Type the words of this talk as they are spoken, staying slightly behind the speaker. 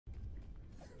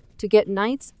to get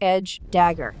Knight's Edge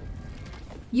dagger.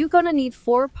 You're gonna need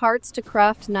 4 parts to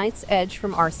craft Knight's Edge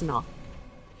from Arsenal.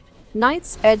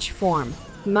 Knight's Edge form,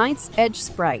 Knight's Edge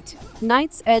sprite,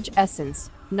 Knight's Edge essence,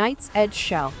 Knight's Edge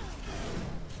shell.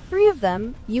 3 of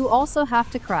them you also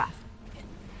have to craft.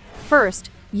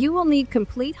 First, you will need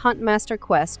complete Huntmaster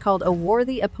quest called A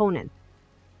Worthy Opponent.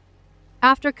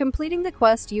 After completing the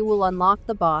quest, you will unlock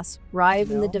the boss,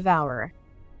 Riven the Devourer.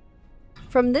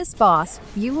 From this boss,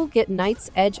 you will get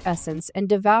Knight's Edge essence and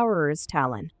Devourer's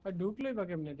Talon.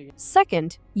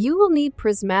 Second, you will need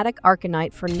Prismatic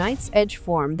Arcanite for Knight's Edge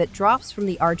form that drops from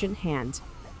the Argent Hand.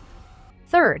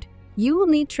 Third, you will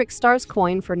need Trickstar's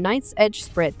coin for Knight's Edge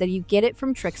Sprit that you get it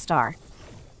from Trickstar.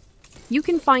 You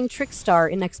can find Trickstar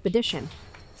in Expedition.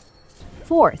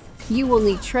 Fourth, you will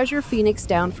need Treasure Phoenix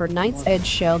down for Knight's Edge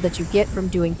shell that you get from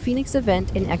doing Phoenix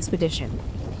event in Expedition.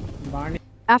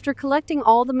 After collecting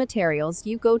all the materials,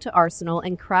 you go to Arsenal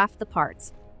and craft the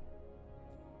parts.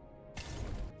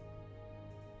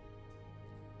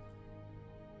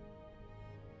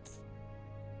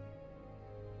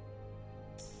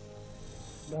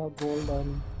 The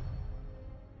golden.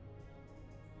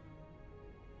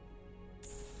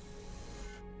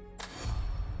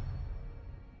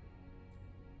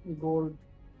 Gold.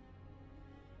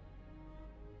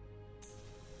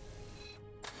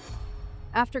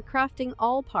 After crafting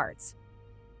all parts,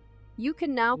 you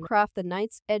can now craft the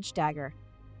Knight's Edge dagger.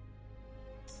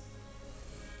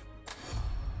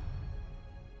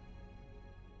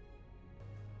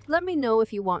 Let me know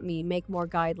if you want me to make more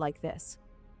guide like this.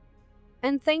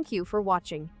 And thank you for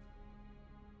watching.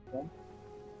 Yeah.